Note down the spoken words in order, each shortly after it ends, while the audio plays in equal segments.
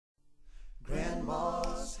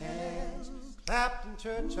clapped in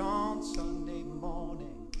church on Sunday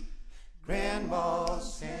morning.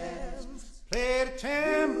 Grandma's hands played a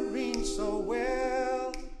tambourine so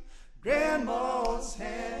well. Grandma's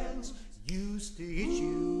hands used to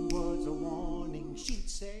issue words of warning. She'd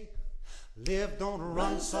say, live, don't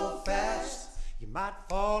run so fast. You might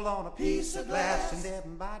fall on a piece of glass, and there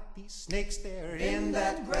might be snakes there in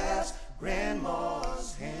that grass.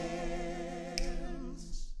 Grandma's hands.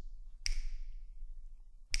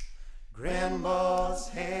 Grandma's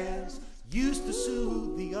hands used to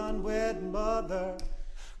soothe the unwed mother.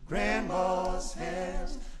 Grandma's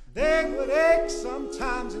hands, they would ache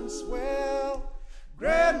sometimes and swell.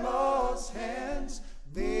 Grandma's hands,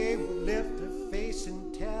 they would lift her face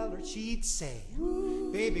and tell her. She'd say,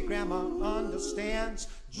 baby, Grandma understands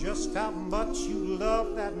just how much you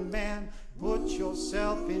love that man. Put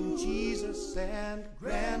yourself in Jesus and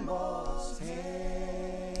Grandma's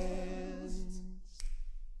hands.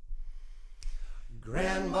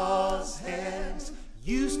 Grandma's hands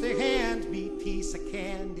used to hand me a piece of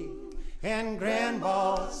candy, and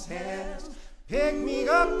Grandma's hands picked me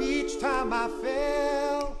up each time I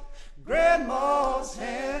fell. Grandma's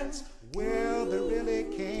hands, well, they really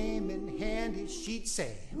came in handy. She'd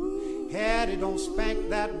say, Hattie, don't spank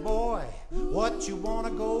that boy. What you wanna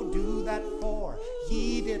go do that for?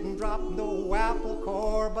 He didn't drop no apple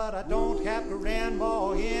core, but I don't have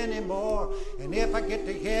Grandma anymore. And if I get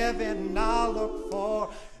to heaven, I'll look for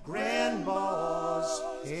Grandma's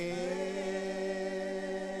head.